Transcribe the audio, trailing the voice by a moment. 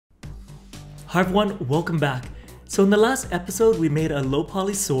Hi everyone, welcome back. So in the last episode we made a low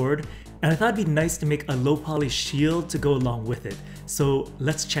poly sword and I thought it'd be nice to make a low poly shield to go along with it. So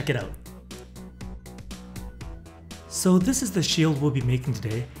let's check it out. So this is the shield we'll be making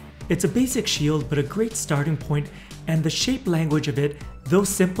today. It's a basic shield but a great starting point, and the shape language of it, though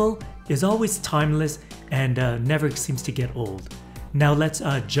simple, is always timeless and never seems to get old. Now let's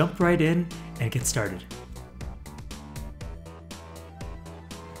jump right in and get started.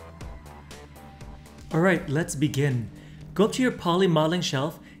 Alright, let's begin. Go up to your poly modeling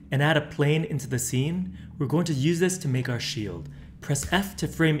shelf and add a plane into the scene. We're going to use this to make our shield. Press F to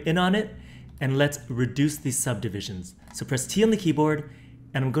frame in on it, and let's reduce these subdivisions. So press T on the keyboard,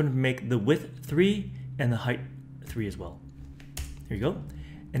 and I'm going to make the width 3 and the height 3 as well. Here you go.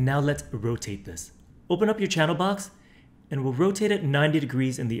 And now let's rotate this. Open up your channel box, and we'll rotate it 90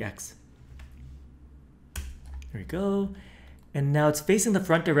 degrees in the X. There we go. And now it's facing the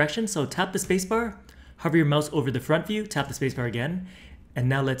front direction, so tap the spacebar. Hover your mouse over the front view, tap the spacebar again, and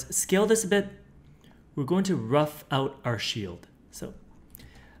now let's scale this a bit. We're going to rough out our shield. So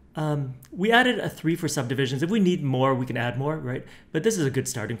we added a 3 for subdivisions. If we need more, we can add more, right? But this is a good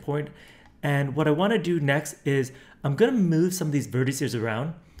starting point. And what I want to do next is I'm going to move some of these vertices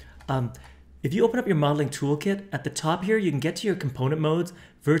around. If you open up your modeling toolkit, at the top here, you can get to your component modes.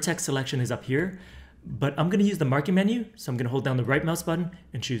 Vertex selection is up here, but I'm going to use the marking menu. So I'm going to hold down the right mouse button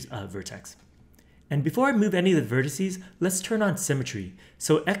and choose vertex. And before I move any of the vertices, let's turn on symmetry.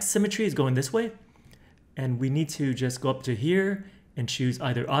 So X symmetry is going this way, and we need to just go up to here and choose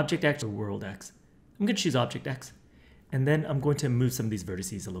either Object X or World X. I'm going to choose Object X, and then I'm going to move some of these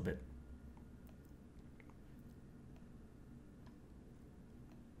vertices a little bit.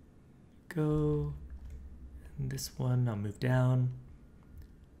 Go, and this one I'll move down.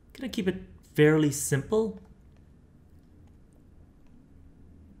 I'm going to keep it fairly simple.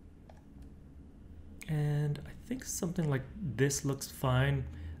 And I think something like this looks fine.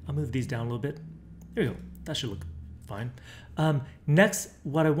 I'll move these down a little bit. There we go. That should look fine. Next,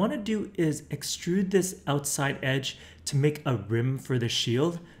 what I want to do is extrude this outside edge to make a rim for the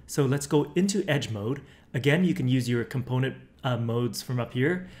shield. So let's go into edge mode. Again, you can use your component modes from up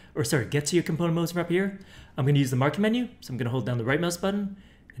here. Or sorry, get to your component modes from up here. I'm going to use the marking menu. So I'm going to hold down the right mouse button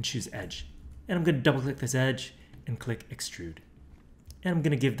and choose edge. And I'm going to double click this edge and click extrude. And I'm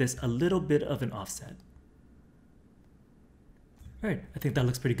going to give this a little bit of an offset. All right, I think that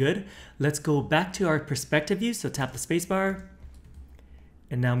looks pretty good. Let's go back to our perspective view. So tap the spacebar.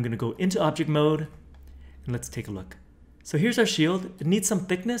 And now I'm going to go into object mode. And let's take a look. So here's our shield. It needs some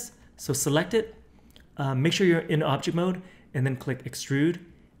thickness. So select it. Make sure you're in object mode. And then click extrude.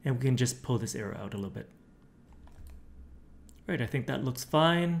 And we can just pull this arrow out a little bit. All right, I think that looks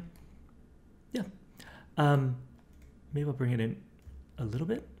fine. Yeah. Maybe I'll bring it in a little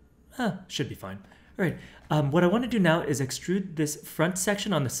bit. Should be fine. All right, what I want to do now is extrude this front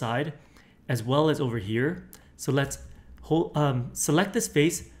section on the side as well as over here. So let's select this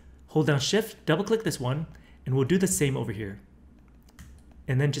face, hold down shift, double click this one, and we'll do the same over here.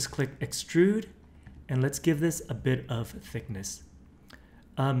 And then just click extrude, and let's give this a bit of thickness.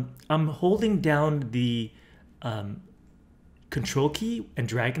 I'm holding down the control key and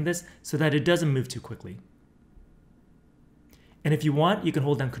dragging this so that it doesn't move too quickly. And if you want, you can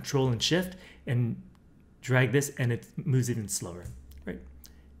hold down Control and Shift and drag this, and it moves even slower, right?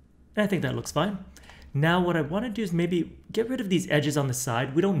 And I think that looks fine. Now what I want to do is maybe get rid of these edges on the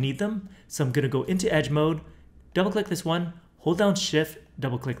side. We don't need them, so I'm going to go into Edge mode, double click this one, hold down Shift,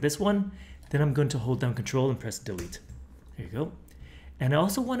 double click this one, then I'm going to hold down Control and press Delete. There you go. And I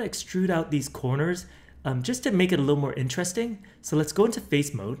also want to extrude out these corners just to make it a little more interesting. So let's go into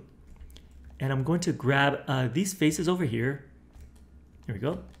Face mode, and I'm going to grab these faces over here. Here we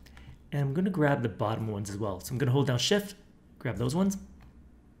go. And I'm going to grab the bottom ones as well. So I'm going to hold down Shift, grab those ones.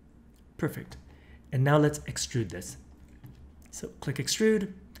 Perfect. And now let's extrude this. So click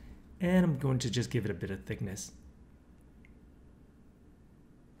extrude, and I'm going to just give it a bit of thickness.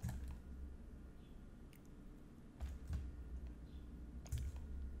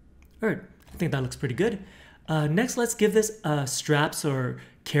 All right, I think that looks pretty good. Next, let's give this straps or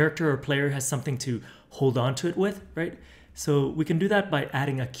character or player has something to hold on to it with, right? So we can do that by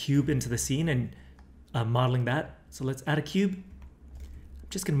adding a cube into the scene and modeling that. So let's add a cube. I'm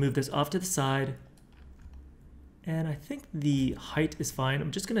just going to move this off to the side. And I think the height is fine. I'm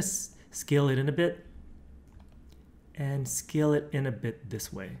just going to scale it in a bit and scale it in a bit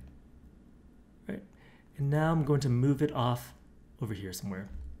this way. Right? And now I'm going to move it off over here somewhere.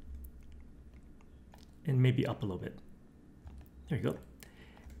 And maybe up a little bit. There you go.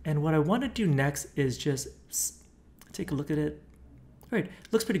 And what I want to do next is just take a look at it. All right,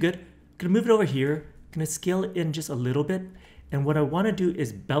 looks pretty good. gonna move it over here, gonna scale it in just a little bit. And what I wanna do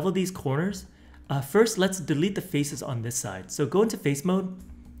is bevel these corners. First, let's delete the faces on this side. So go into face mode,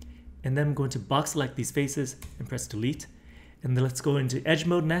 and then I'm going to box select these faces and press delete. And then let's go into edge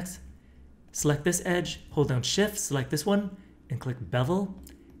mode next. Select this edge, hold down shift, select this one, and click bevel.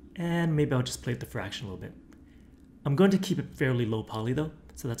 And maybe I'll just play with the fraction a little bit. I'm going to keep it fairly low poly though,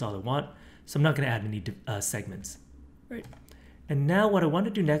 so that's all I want. So I'm not gonna add any segments. Right. And now what I want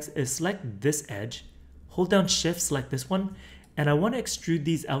to do next is select this edge, hold down shift, select this one, and I want to extrude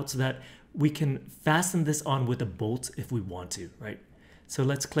these out so that we can fasten this on with a bolt if we want to, right? So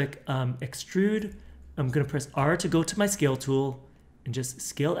let's click extrude. I'm going to press R to go to my scale tool and just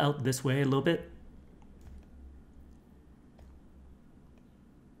scale out this way a little bit.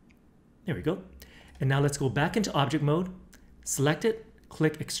 There we go. And now let's go back into object mode, select it,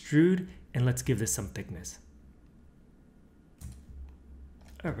 click extrude, and let's give this some thickness.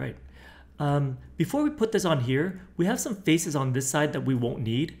 All right. Before we put this on here, we have some faces on this side that we won't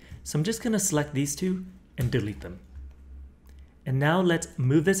need. So I'm just going to select these two and delete them. And now let's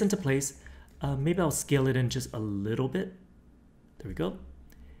move this into place. Maybe I'll scale it in just a little bit. There we go.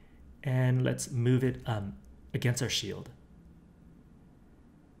 And let's move it against our shield.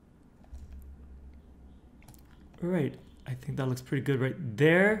 All right. I think that looks pretty good right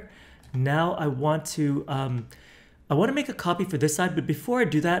there. Now I want to make a copy for this side, but before I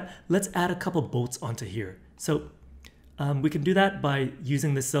do that, let's add a couple bolts onto here. So we can do that by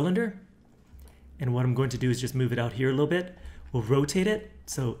using this cylinder. And what I'm going to do is just move it out here a little bit. We'll rotate it.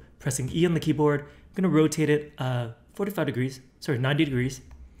 So pressing E on the keyboard, I'm going to rotate it 90 degrees.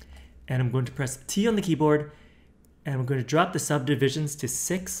 And I'm going to press T on the keyboard, and I'm going to drop the subdivisions to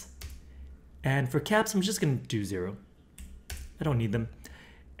 6. And for caps, I'm just going to do 0. I don't need them.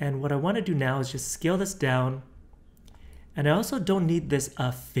 And what I want to do now is just scale this down. And I also don't need this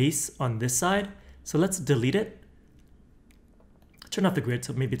face on this side. So let's delete it. Turn off the grid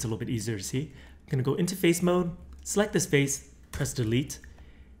so maybe it's a little bit easier to see. I'm going to go into face mode, select this face, press delete.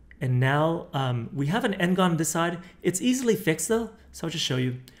 And now we have an end on this side. It's easily fixed though, so I'll just show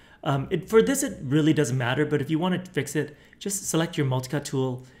you. For this, it really doesn't matter, but if you want to fix it, just select your multi-cut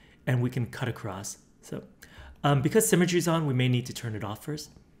tool and we can cut across. So because symmetry is on, we may need to turn it off first,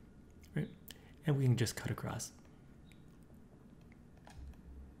 right? And we can just cut across.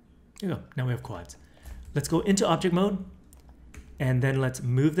 There you go, now we have quads. Let's go into object mode, and then let's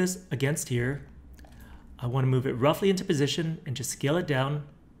move this against here. I want to move it roughly into position and just scale it down.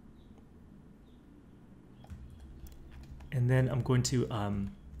 And then I'm going to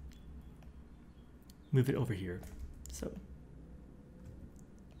move it over here. So,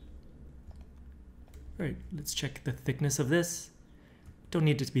 all right, let's check the thickness of this. Don't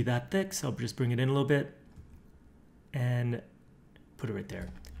need it to be that thick, so I'll just bring it in a little bit and put it right there.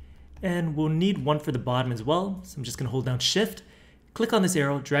 And we'll need one for the bottom as well. So I'm just going to hold down shift, click on this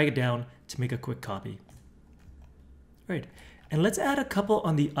arrow, drag it down to make a quick copy. All right, and let's add a couple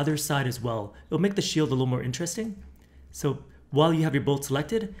on the other side as well. It'll make the shield a little more interesting. So while you have your bolt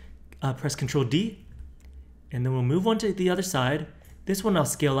selected, press Ctrl D, and then we'll move on to the other side. This one I'll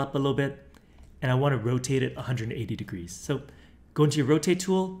scale up a little bit, and I want to rotate it 180 degrees. So go into your rotate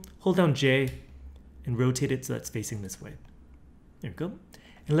tool, hold down J, and rotate it so that's facing this way. There we go.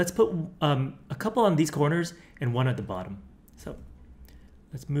 And let's put a couple on these corners and one at the bottom. So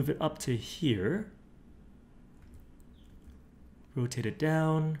let's move it up to here. Rotate it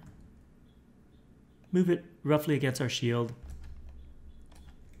down. Move it roughly against our shield.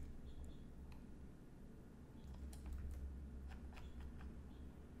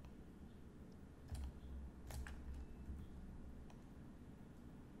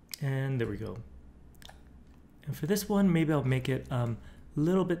 And there we go. And for this one, maybe I'll make it a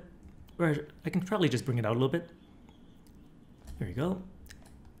little bit, or I can probably just bring it out a little bit. There you go.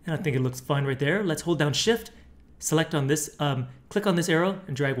 And I think it looks fine right there. Let's hold down shift, select on this, click on this arrow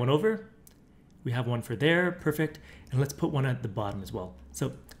and drag one over. We have one for there, perfect. And let's put one at the bottom as well.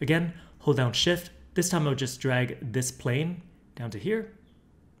 So again, hold down shift. This time I'll just drag this plane down to here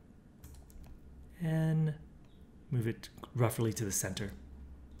and move it roughly to the center.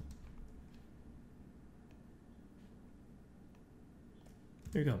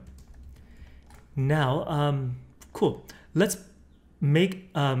 There you go. Now, cool. Let's make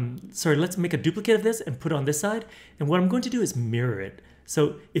a duplicate of this and put it on this side. And what I'm going to do is mirror it.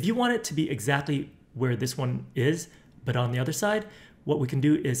 So if you want it to be exactly where this one is, but on the other side, what we can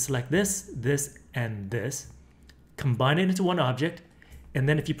do is select this, this, and this, combine it into one object, and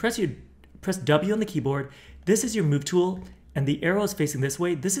then if you press W on the keyboard, this is your move tool, and the arrow is facing this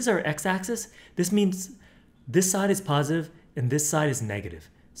way. This is our x-axis. This means this side is positive and this side is negative.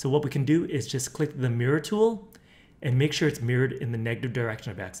 So what we can do is just click the mirror tool and make sure it's mirrored in the negative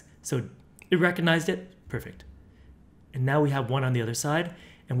direction of X. So it recognized it, perfect. And now we have one on the other side.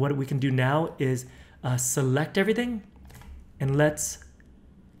 And what we can do now is select everything and let's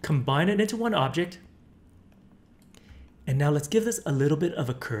combine it into one object. And now let's give this a little bit of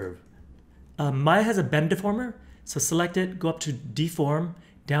a curve. Maya has a bend deformer, so select it, go up to deform,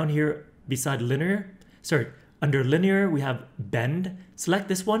 down here beside linear. Sorry, under linear we have bend, select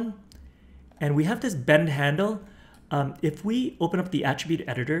this one, and we have this bend handle. If we open up the attribute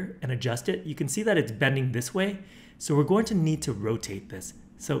editor and adjust it, you can see that it's bending this way. So we're going to need to rotate this.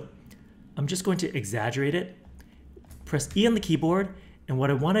 So I'm just going to exaggerate it, press E on the keyboard, and what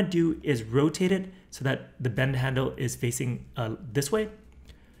I want to do is rotate it so that the bend handle is facing this way.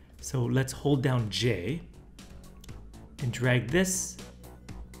 So let's hold down J and drag this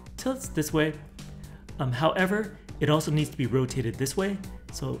till it's this way. However, it also needs to be rotated this way.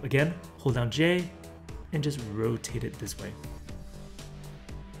 So again, hold down J and just rotate it this way.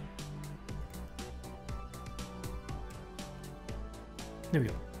 There we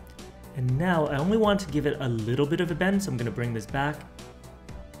go. And now I only want to give it a little bit of a bend, so I'm going to bring this back.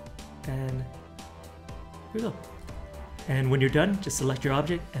 And here we go. And when you're done, just select your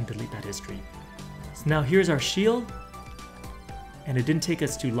object and delete that history. So now here's our shield. And it didn't take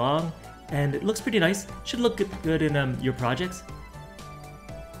us too long. And it looks pretty nice. Should look good in your projects.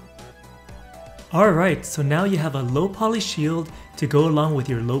 Alright, so now you have a low poly shield to go along with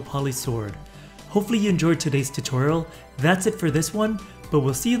your low poly sword. Hopefully you enjoyed today's tutorial. That's it for this one, but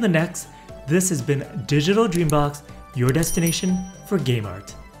we'll see you in the next. This has been Digital Dreambox, your destination for game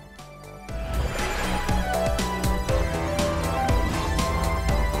art.